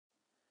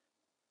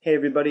Hey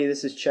everybody,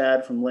 this is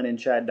Chad from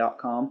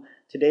linandchad.com.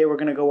 Today we're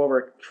going to go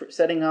over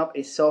setting up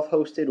a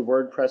self-hosted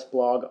WordPress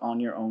blog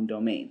on your own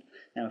domain.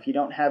 Now if you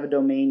don't have a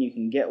domain, you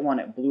can get one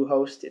at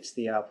BlueHost. It's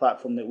the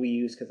platform that we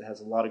use because it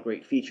has a lot of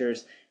great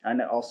features, and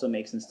it also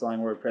makes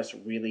installing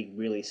WordPress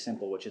really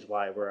simple, which is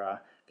why we're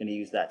going to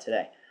use that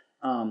today.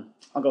 I'll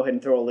go ahead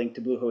and throw a link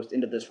to BlueHost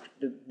into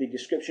the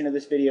description of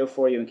this video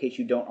for you in case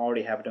you don't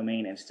already have a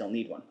domain and still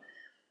need one.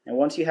 Now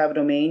once you have a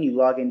domain, you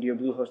log into your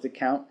BlueHost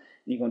account,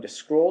 and you're going to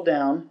scroll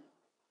down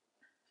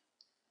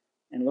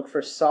and look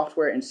for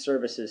Software and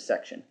Services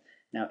section.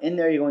 Now in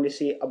there you're going to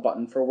see a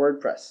button for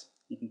WordPress.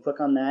 You can click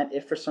on that.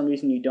 If for some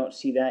reason you don't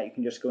see that, you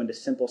can just go into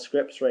Simple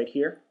Scripts right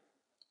here.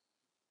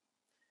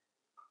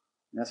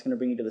 And that's going to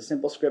bring you to the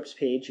Simple Scripts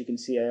page. You can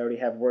see I already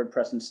have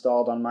WordPress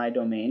installed on my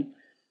domain.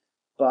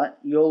 But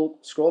you'll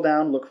scroll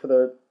down, look for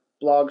the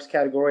blogs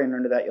category, and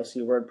under that you'll see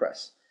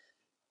WordPress.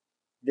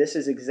 This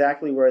is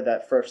exactly where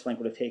that first link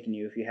would have taken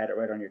you if you had it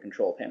right on your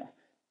control panel.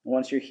 And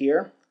once you're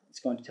here, it's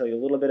going to tell you a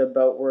little bit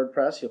about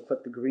WordPress. You'll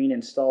click the green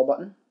install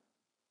button.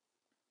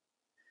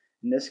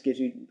 And this takes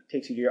you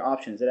to your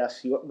options. It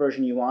asks you what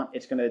version you want.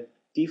 It's going to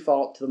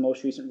default to the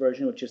most recent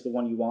version, which is the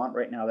one you want.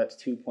 Right now that's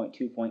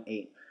 2.2.8.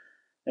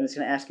 Then it's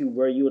going to ask you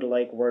where you would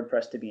like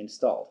WordPress to be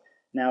installed.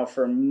 Now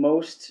for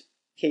most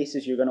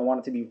cases you're going to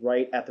want it to be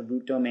right at the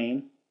root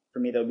domain. For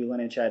me that would be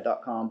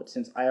linandchad.com, but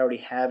since I already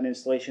have an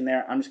installation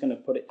there, I'm just going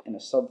to put it in a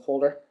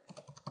subfolder.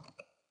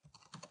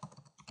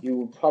 You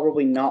will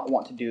probably not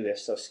want to do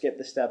this, so skip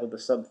the step of the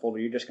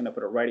subfolder. You're just going to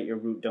put it right at your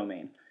root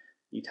domain.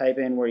 You type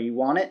in where you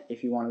want it,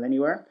 if you want it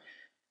anywhere.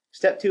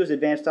 Step 2 is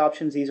advanced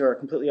options. These are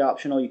completely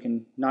optional. You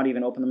can not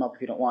even open them up if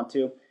you don't want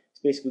to.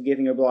 It's basically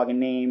giving your blog a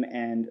name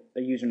and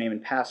a username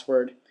and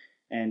password,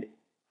 and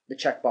the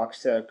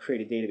checkbox to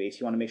create a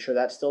database. You want to make sure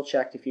that's still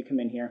checked if you come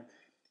in here.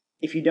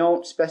 If you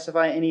don't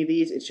specify any of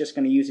these, it's just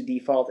going to use a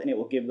default, and it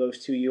will give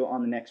those to you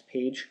on the next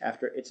page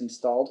after it's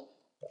installed.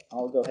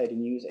 I'll go ahead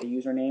and use a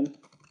username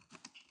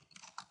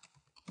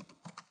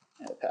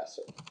and a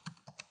password.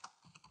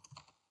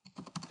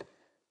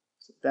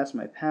 So that's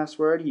my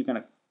password. You're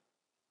going to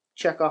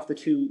check off the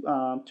two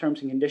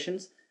terms and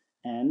conditions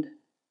and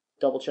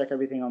double check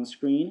everything on the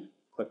screen.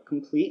 Click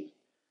complete.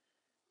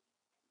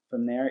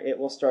 From there it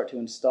will start to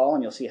install,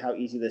 and you'll see how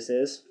easy this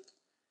is.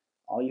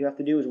 All you have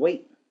to do is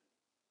wait.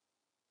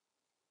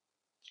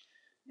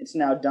 It's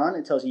now done.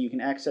 It tells you you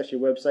can access your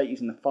website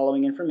using the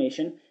following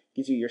information. It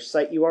gives you your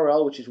site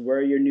URL, which is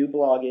where your new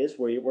blog is,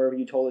 wherever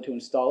you told it to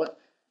install it.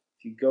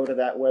 If you go to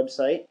that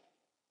website,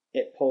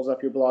 it pulls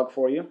up your blog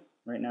for you.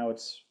 Right now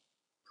it's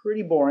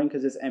pretty boring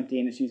because it's empty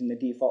and it's using the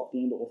default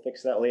theme, but we'll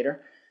fix that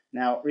later.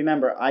 Now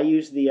remember, I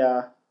used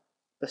the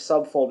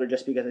subfolder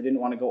just because I didn't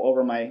want to go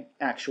over my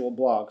actual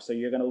blog, so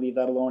you're going to leave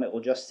that alone. It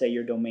will just say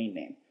your domain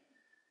name.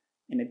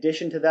 In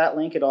addition to that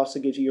link, it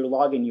also gives you your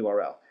login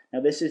URL. Now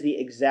this is the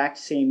exact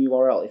same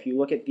URL. If you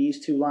look at these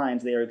two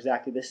lines, they are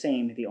exactly the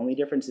same. The only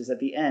difference is at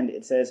the end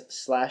it says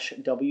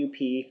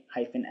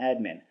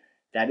 /wp-admin.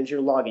 That is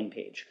your login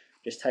page.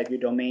 Just type your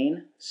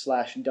domain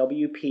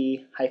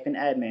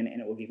 /wp-admin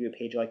and it will give you a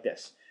page like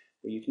this,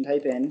 where you can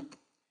type in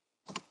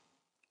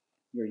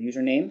your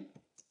username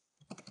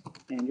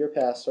and your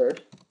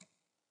password.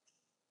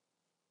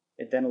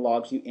 It then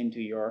logs you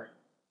into your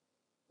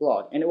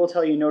blog. And it will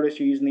tell you, notice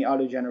you're using the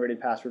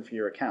auto-generated password for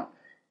your account.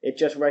 It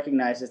just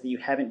recognizes that you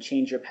haven't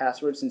changed your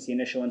password since the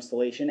initial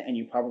installation, and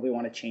you probably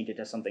want to change it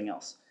to something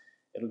else.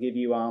 It'll give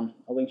you a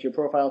link to your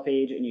profile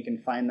page, and you can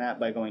find that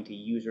by going to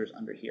Users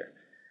under here.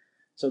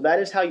 So that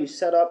is how you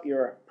set up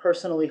your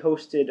personally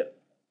hosted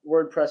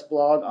WordPress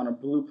blog on a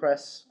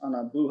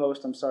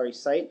BlueHost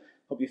site.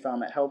 Hope you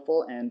found that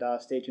helpful, and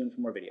stay tuned for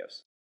more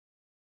videos.